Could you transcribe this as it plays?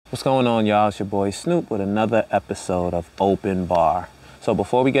What's going on, y'all? It's your boy Snoop with another episode of Open Bar. So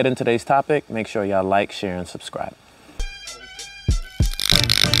before we get into today's topic, make sure y'all like, share, and subscribe.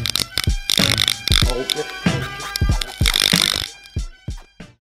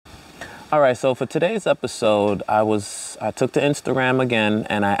 All right, so for today's episode, I took to Instagram again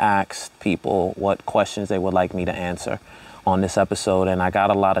and I asked people what questions they would like me to answer on this episode, and I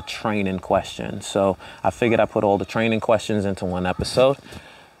got a lot of training questions. So I figured I'd put all the training questions into one episode.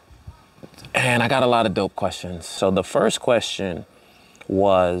 And I got a lot of dope questions. So the first question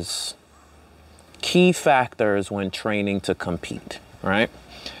was key factors when training to compete, right?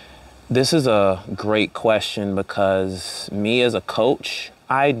 This is a great question because me as a coach,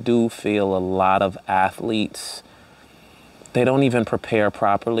 I do feel a lot of athletes, they don't even prepare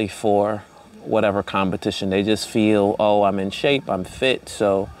properly for whatever competition. They just feel, oh, I'm in shape, I'm fit,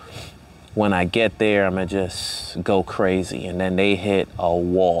 so when I get there, I'm gonna just go crazy. And then they hit a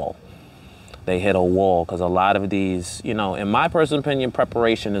wall. They hit a wall because a lot of these, in my personal opinion,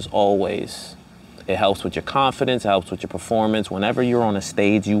 preparation is always, it helps with your confidence, it helps with your performance. Whenever you're on a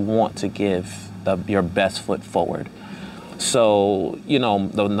stage, you want to give your best foot forward. So,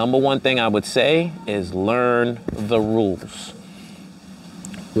 the number one thing I would say is learn the rules.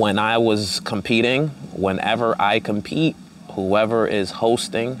 When I was competing, whenever I compete, whoever is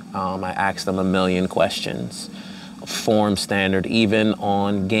hosting, I ask them a million questions. Form standard, even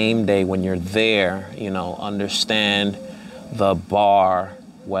on game day when you're there, understand the bar,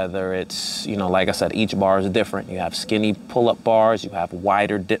 whether it's, like I said, each bar is different. You have skinny pull-up bars, you have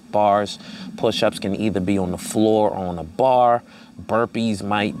wider dip bars. Push-ups can either be on the floor or on a bar. Burpees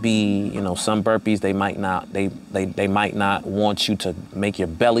might be, some burpees, they might not want you to make your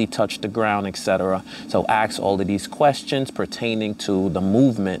belly touch the ground, etc. So ask all of these questions pertaining to the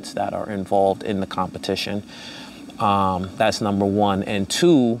movements that are involved in the competition. That's number one. And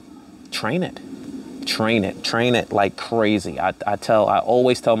two, train it like crazy. I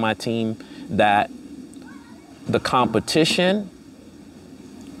always tell my team that the competition,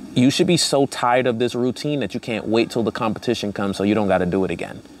 you should be so tired of this routine that you can't wait till the competition comes so you don't got to do it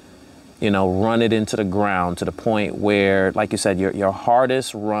again. Run it into the ground to the point where, like you said, your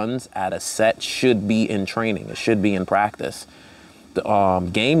hardest runs at a set should be in training. It should be in practice. The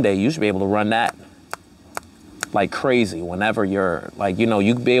game day, you should be able to run that like crazy whenever you're like, you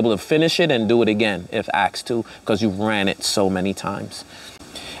could be able to finish it and do it again if asked to, because you've ran it so many times.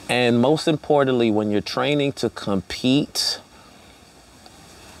 And most importantly, when you're training to compete,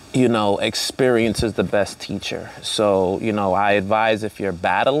 experience is the best teacher. So, I advise if you're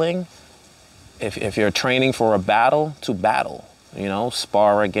battling, if you're training for a battle, to battle,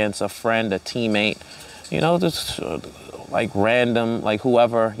 spar against a friend, a teammate, just like random, like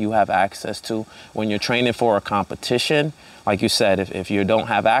whoever you have access to. When you're training for a competition, like you said, if you don't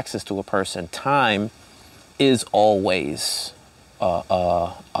have access to a person, time is always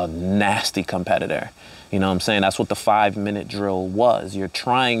a nasty competitor. You know what I'm saying? That's what the 5-minute drill was. You're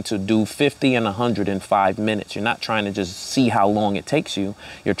trying to do 50 and 100 in 5 minutes. You're not trying to just see how long it takes you.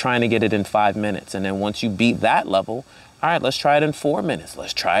 You're trying to get it in 5 minutes. And then once you beat that level, all right, let's try it in 4 minutes.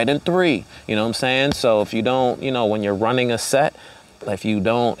 Let's try it in 3. You know what I'm saying? So if you don't, when you're running a set, if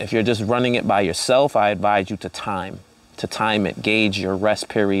you're just running it by yourself, I advise you to time it, gauge your rest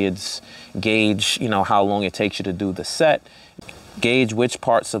periods, gauge, how long it takes you to do the set, gauge which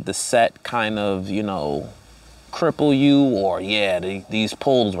parts of the set kind of, cripple you, or these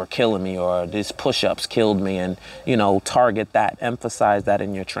pulls were killing me, or these push-ups killed me, and, target that, emphasize that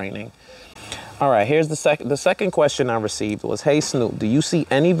in your training. All right, here's the second question I received was, hey Snoop, do you see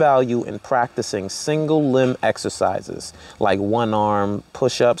any value in practicing single limb exercises like one arm,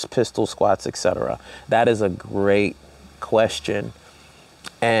 push-ups, pistol squats, etc.? That is a great question.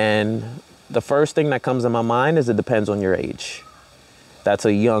 And the first thing that comes to my mind is it depends on your age. That's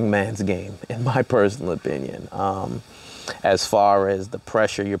a young man's game, in my personal opinion. As far as the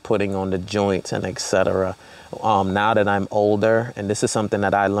pressure you're putting on the joints and etc. Now that I'm older, and this is something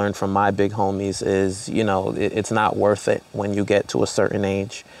that I learned from my big homies, is, it's not worth it when you get to a certain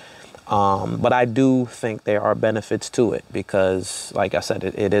age. But I do think there are benefits to it because, like I said,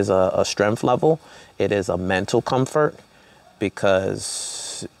 it is a strength level. It is a mental comfort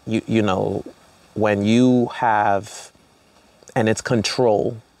because, when you have, and it's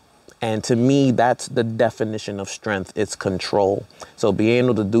control. And to me, that's the definition of strength. It's control. So being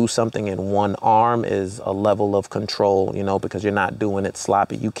able to do something in one arm is a level of control, because you're not doing it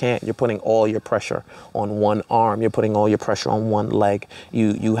sloppy. You're putting all your pressure on one arm. You're putting all your pressure on one leg.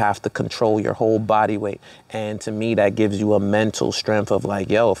 You have to control your whole body weight. And to me, that gives you a mental strength of like,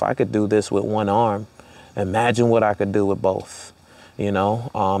 yo, if I could do this with one arm, imagine what I could do with both. You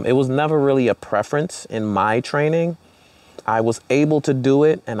know, it was never really a preference in my training. I was able to do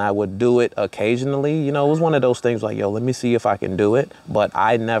it, and I would do it occasionally. You know, it was one of those things like, yo, let me see if I can do it. But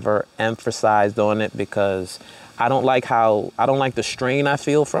I never emphasized on it because I don't like the strain I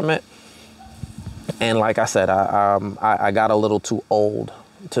feel from it. And like I said, I got a little too old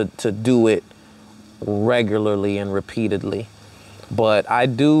to do it regularly and repeatedly. But I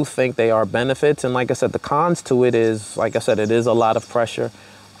do think they are benefits. And like I said, the cons to it is, like I said, it is a lot of pressure.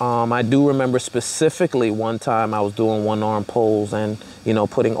 I do remember specifically one time I was doing one arm pulls and, you know,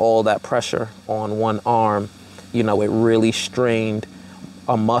 putting all that pressure on one arm, you know, it really strained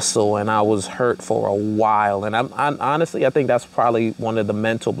a muscle and I was hurt for a while. And I'm honestly, I think that's probably one of the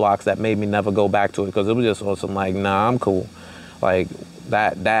mental blocks that made me never go back to it, because it was just awesome. Like, nah, I'm cool. Like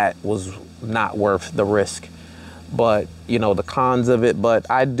that was not worth the risk. But, you know, the cons of it. But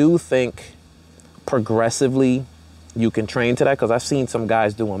I do think progressively you can train to that, because I've seen some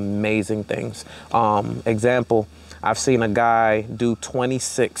guys do amazing things. Example, I've seen a guy do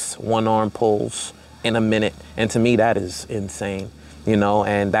 26 one-arm pulls in a minute. And to me, that is insane, you know,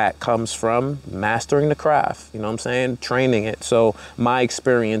 and that comes from mastering the craft, you know what I'm saying? Training it. So my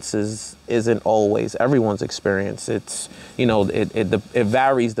experience isn't always everyone's experience. It's, you know, it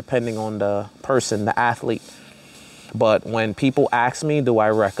varies depending on the person, the athlete. But when people ask me, do I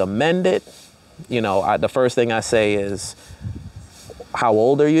recommend it? You know, the first thing I say is, how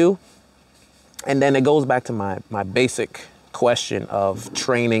old are you? And then it goes back to my basic question of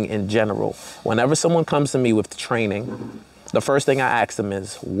training in general. Whenever someone comes to me with training, the first thing I ask them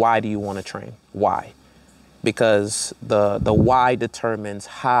is, why do you want to train? Why? Because the why determines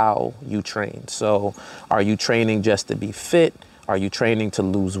how you train. So are you training just to be fit? Are you training to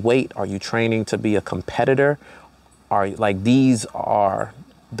lose weight? Are you training to be a competitor? These are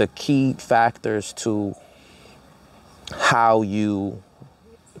the key factors to how you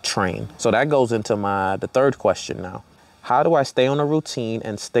train. So that goes into the third question now. How do I stay on a routine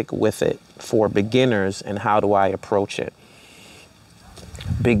and stick with it for beginners, and how do I approach it?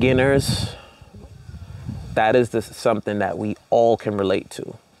 Beginners, that is something that we all can relate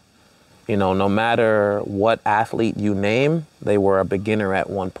to. You know, no matter what athlete you name, they were a beginner at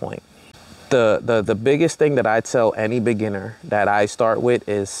one point. The biggest thing that I tell any beginner that I start with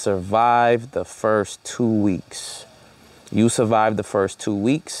is survive the first 2 weeks. You survive the first 2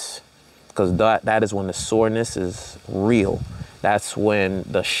 weeks, because that is when the soreness is real. That's when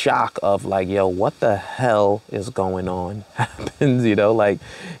the shock of like, yo, what the hell is going on happens, you know, like,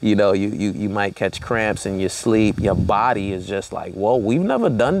 you know, you might catch cramps in your sleep. Your body is just like, whoa, we've never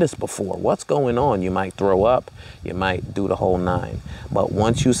done this before. What's going on? You might throw up, you might do the whole nine. But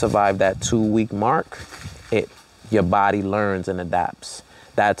once you survive that 2 week mark, your body learns and adapts.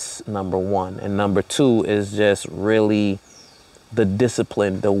 That's number one. And number two is just really the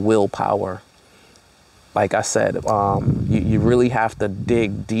discipline, the willpower. Like I said, you really have to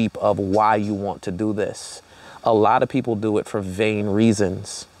dig deep of why you want to do this. A lot of people do it for vain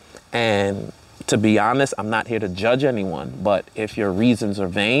reasons. And to be honest, I'm not here to judge anyone, but if your reasons are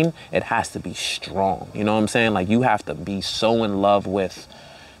vain, it has to be strong. You know what I'm saying? Like, you have to be so in love with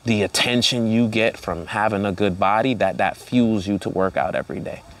the attention you get from having a good body that fuels you to work out every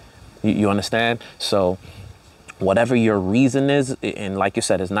day. You understand? So whatever your reason is, and like you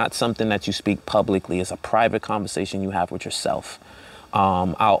said, it's not something that you speak publicly. It's a private conversation you have with yourself.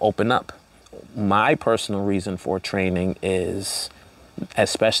 I'll open up. My personal reason for training is,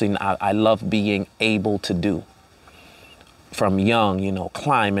 especially, I love being able to do. From young, you know,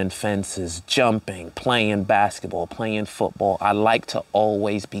 climbing fences, jumping, playing basketball, playing football. I like to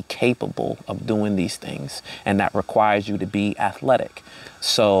always be capable of doing these things, and that requires you to be athletic.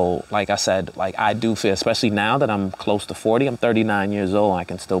 So, like I said, like, I do feel, especially now that I'm close to 40, I'm 39 years old, I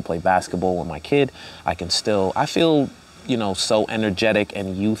can still play basketball with my kid. I feel, you know, so energetic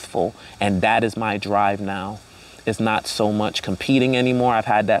and youthful, and that is my drive now. It's not so much competing anymore. I've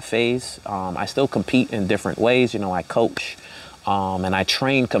had that phase. I still compete in different ways. You know, I coach and I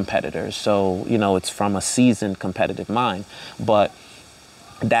train competitors. So, you know, it's from a seasoned competitive mind. But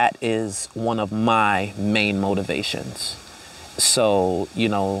that is one of my main motivations. So, you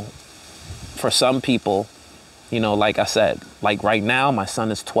know, for some people, you know, like I said, like right now, my son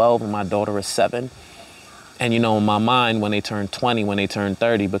is 12 and my daughter is 7. And, you know, in my mind, when they turn 20, when they turn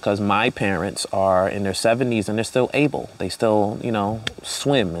 30, because my parents are in their 70s and they're still able. They still, you know,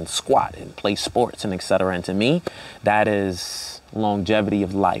 swim and squat and play sports and et cetera. And to me, that is longevity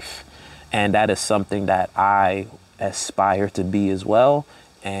of life. And that is something that I aspire to be as well.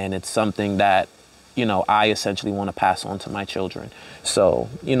 And it's something that I essentially want to pass on to my children. So,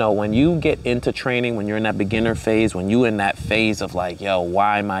 when you get into training, when you're in that beginner phase, when you're in that phase of like, yo,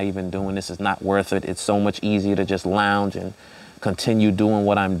 why am I even doing this? It's not worth it. It's so much easier to just lounge and continue doing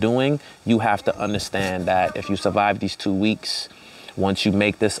what I'm doing. You have to understand that if you survive these 2 weeks, once you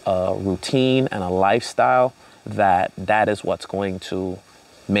make this a routine and a lifestyle, that is what's going to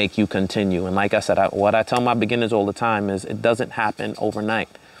make you continue. And like I said, what I tell my beginners all the time is it doesn't happen overnight.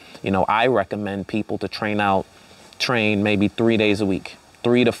 I recommend people to train maybe 3 days a week,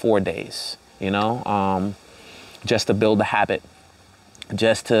 3 to 4 days, just to build the habit,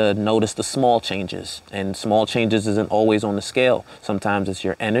 just to notice the small changes. And small changes isn't always on the scale. Sometimes it's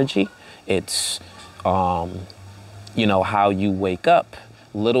your energy. It's, how you wake up.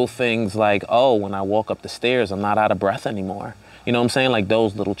 Little things like, oh, when I walk up the stairs, I'm not out of breath anymore. You know what I'm saying? Like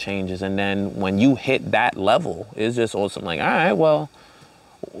those little changes. And then when you hit that level, it's just awesome. Like, all right, well,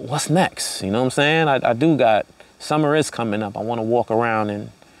 what's next? You know what I'm saying? I do got, summer is coming up. I want to walk around and,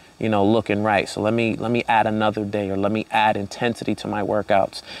 looking right. So let me add another day, or let me add intensity to my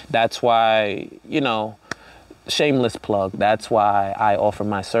workouts. That's why, shameless plug. That's why I offer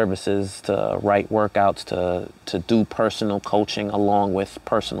my services to write workouts, to do personal coaching along with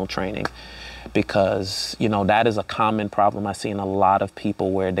personal training. Because, that is a common problem I see in a lot of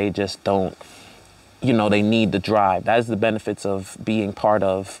people where they just don't, they need the drive. That is the benefits of being part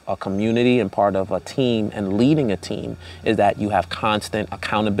of a community and part of a team and leading a team, is that you have constant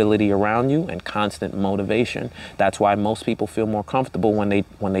accountability around you and constant motivation. That's why most people feel more comfortable when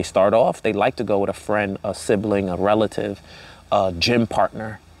they start off. They like to go with a friend, a sibling, a relative, a gym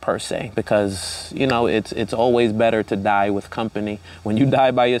partner per se, because, it's always better to die with company. When you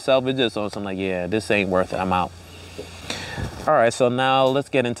die by yourself, it's just awesome. Like, yeah, this ain't worth it. I'm out. All right, so now let's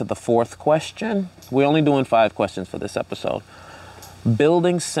get into the fourth question. We're only doing 5 questions for this episode.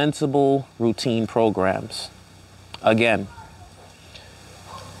 Building sensible routine programs. Again,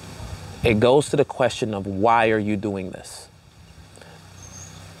 it goes to the question of why are you doing this?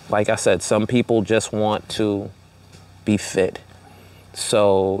 Like I said, some people just want to be fit.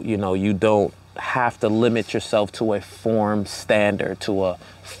 So, you don't have to limit yourself to a form standard, to a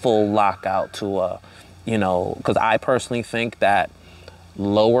full lockout, to a, because I personally think that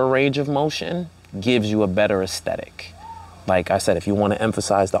lower range of motion gives you a better aesthetic. Like I said, if you want to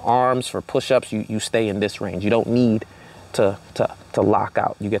emphasize the arms for push-ups, you stay in this range. You don't need to lock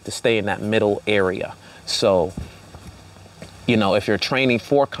out. You get to stay in that middle area. So, if you're training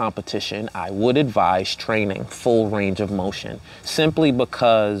for competition, I would advise training full range of motion, simply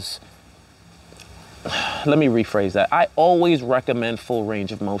because, let me rephrase that. I always recommend full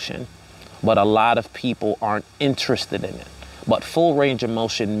range of motion, but a lot of people aren't interested in it. But full range of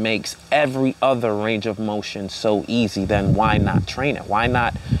motion makes every other range of motion so easy. Then why not train it? Why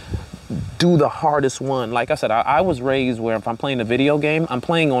not do the hardest one? Like I said, I was raised where if I'm playing a video game, I'm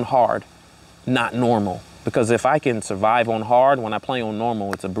playing on hard, not normal. Because if I can survive on hard, when I play on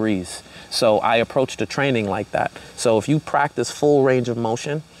normal, it's a breeze. So I approach the training like that. So if you practice full range of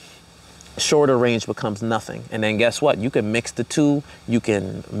motion, shorter range becomes nothing. And then guess what? You can mix the two. You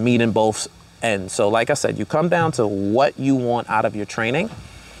can meet in both ends. So like I said, you come down to what you want out of your training.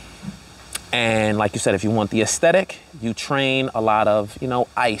 And like you said, if you want the aesthetic, you train a lot of,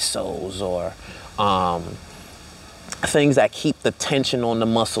 isos or things that keep the tension on the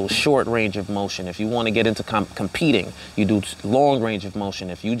muscle, short range of motion. If you want to get into competing, you do long range of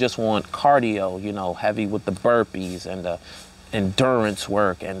motion. If you just want cardio, heavy with the burpees and the endurance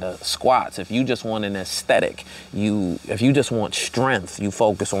work and the squats. If you just want an aesthetic, if you just want strength, you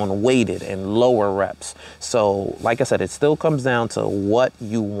focus on weighted and lower reps. So like I said, it still comes down to what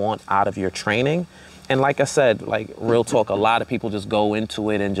you want out of your training. And like I said, like real talk, a lot of people just go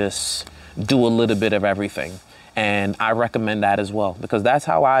into it and just do a little bit of everything. And I recommend that as well, because that's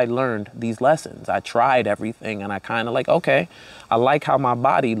how I learned these lessons. I tried everything and I kind of like, okay, I like how my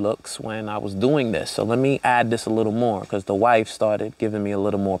body looks when I was doing this. So let me add this a little more, because the wife started giving me a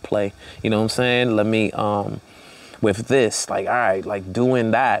little more play. You know what I'm saying? Let me, with this, like, all right, like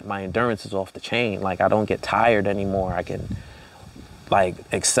doing that, my endurance is off the chain. Like I don't get tired anymore. I can, like,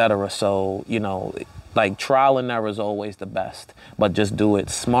 etc. So, like trial and error is always the best, but just do it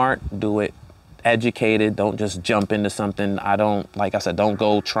smart, do it educated. Don't just jump into something. Like I said, don't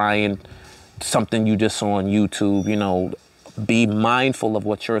go trying something you just saw on YouTube. Be mindful of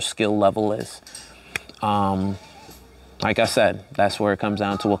what your skill level is. Like I said, that's where it comes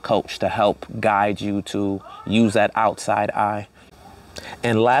down to a coach to help guide you to use that outside eye.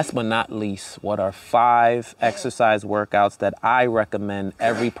 And last but not least, what are 5 exercise workouts that I recommend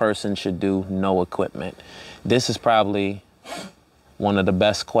every person should do, no equipment? This is probably one of the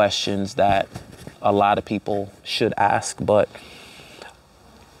best questions that a lot of people should ask, but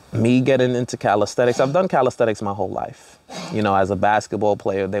me getting into calisthenics, I've done calisthenics my whole life. You know, as a basketball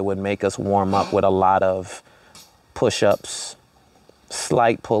player, they would make us warm up with a lot of push-ups,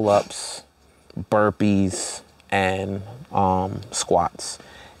 slight pull-ups, burpees, and squats.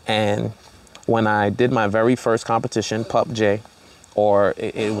 And when I did my very first competition, PUBG, or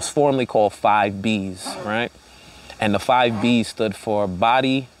it was formerly called 5Bs, right? And the 5B stood for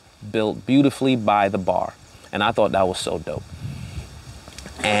Body Built Beautifully by the Bar. And I thought that was so dope.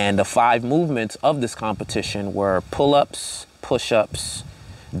 And the 5 movements of this competition were pull-ups, push-ups,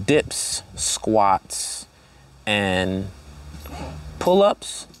 dips, squats, and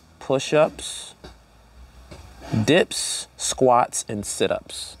pull-ups, push-ups, dips, squats, and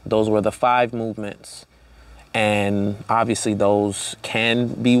sit-ups. Those were the 5 movements. And obviously those can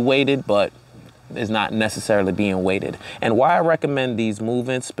be weighted, but is not necessarily being weighted. And why I recommend these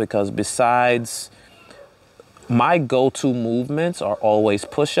movements, because besides my go-to movements are always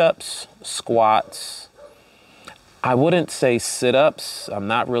push-ups, squats. I wouldn't say sit-ups. I'm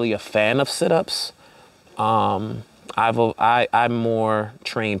not really a fan of sit-ups. I'm more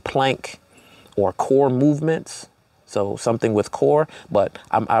trained plank or core movements. So something with core, but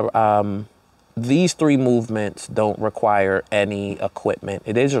these 3 movements don't require any equipment.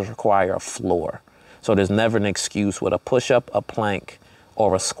 It just require a floor. So there's never an excuse with a push-up, a plank,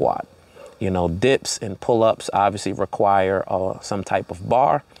 or a squat. You know, dips and pull-ups obviously require some type of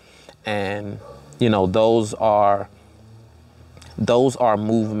bar. And, you know, those are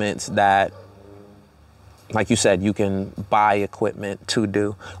movements that, like you said, you can buy equipment to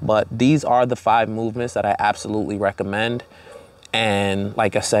do. But these are the 5 movements that I absolutely recommend. And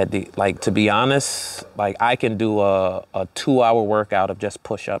like I said, to be honest, like I can do a 2-hour workout of just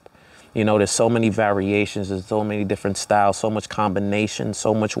push-up. You know, there's so many variations, there's so many different styles, so much combination,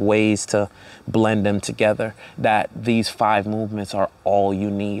 so much ways to blend them together, that these 5 movements are all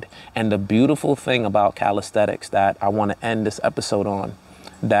you need. And the beautiful thing about calisthenics that I want to end this episode on,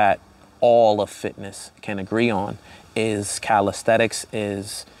 that all of fitness can agree on, is calisthenics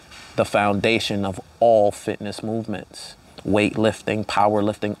is the foundation of all fitness movements. Weightlifting,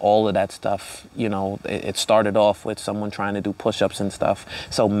 powerlifting, all of that stuff. You know, it started off with someone trying to do push-ups and stuff.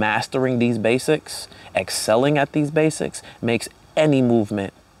 So mastering these basics, excelling at these basics, makes any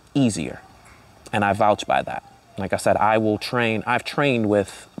movement easier. And I vouch by that. Like I said, I've trained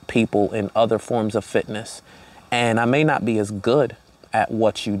with people in other forms of fitness, and I may not be as good at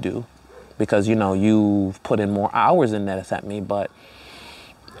what you do because, you know, you've put in more hours in this at me, but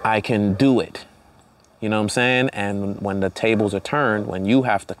I can do it. You know what I'm saying? And when the tables are turned, when you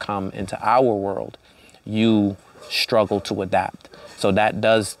have to come into our world, you struggle to adapt. So that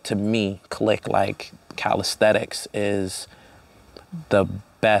does, to me, click like calisthenics is the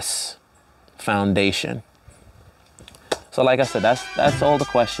best foundation. So like I said, that's all the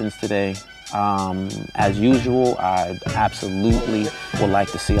questions today. As usual, I absolutely would like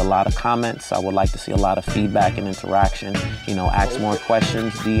to see a lot of comments. I would like to see a lot of feedback and interaction. You know, ask more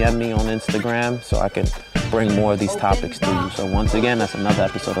questions, DM me on Instagram so I can bring more of these topics to you. So once again, that's another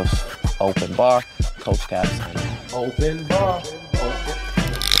episode of Open Bar. Coach Cap signing off. Open Bar.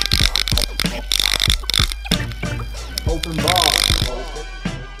 Open Bar.